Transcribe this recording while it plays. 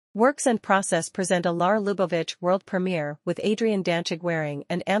Works and Process present a Lubovitch world premiere with Adrian Danchig-Waring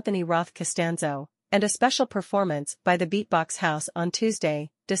and Anthony Roth Costanzo, and a special performance by the Beatbox House on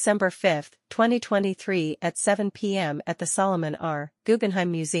Tuesday, December 5, 2023 at 7 p.m. at the Solomon R. Guggenheim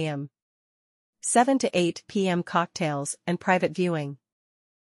Museum. 7 to 8 p.m. cocktails and private viewing.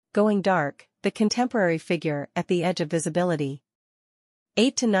 Going Dark, the contemporary figure at the edge of visibility.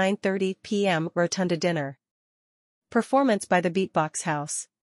 8 to 9:30 p.m. Rotunda dinner. Performance by the Beatbox House.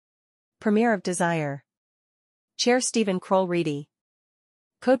 Premiere of Desire. Chair Stephen Kroll-Reedy.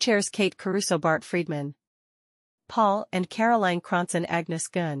 Co-chairs Kate Caruso, Bart Friedman, Paul and Caroline Cronson, Agnes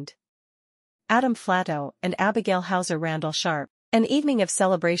Gund, Adam Flatto and Abigail Hauser, Randall Sharp. An evening of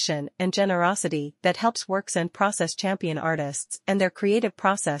celebration and generosity that helps Works and Process champion artists and their creative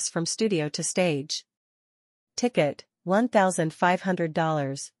process from studio to stage. Ticket,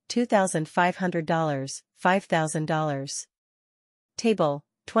 $1,500, $2,500, $5,000. Table,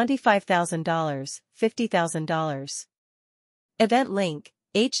 $25,000, $50,000. Event link,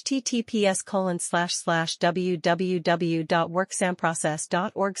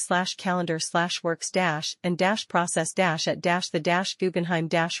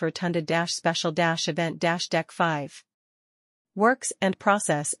 Works and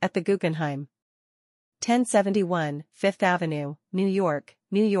Process at the Guggenheim. 1071 Fifth Avenue, New York,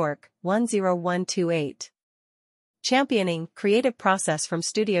 New York, 10128. Championing creative process from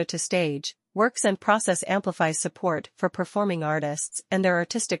studio to stage, Works and Process amplifies support for performing artists and their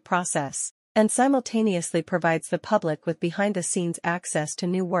artistic process, and simultaneously provides the public with behind-the-scenes access to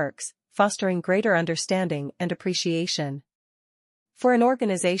new works, fostering greater understanding and appreciation. For an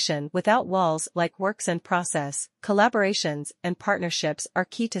organization without walls like Works and Process, collaborations and partnerships are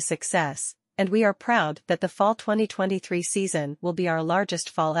key to success, and we are proud that the fall 2023 season will be our largest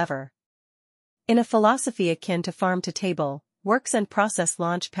fall ever. In a philosophy akin to farm to table, Works and Process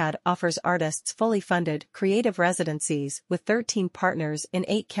Launchpad offers artists fully funded creative residencies with 13 partners in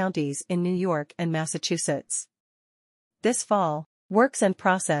 8 counties in New York and Massachusetts. This fall, Works and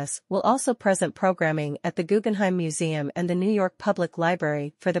Process will also present programming at the Guggenheim Museum and the New York Public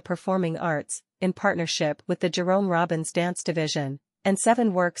Library for the Performing Arts, in partnership with the Jerome Robbins Dance Division, and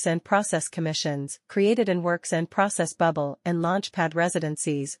 7 Works and Process commissions, created in Works and Process Bubble and Launchpad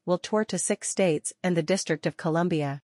residencies, will tour to 6 states and the District of Columbia.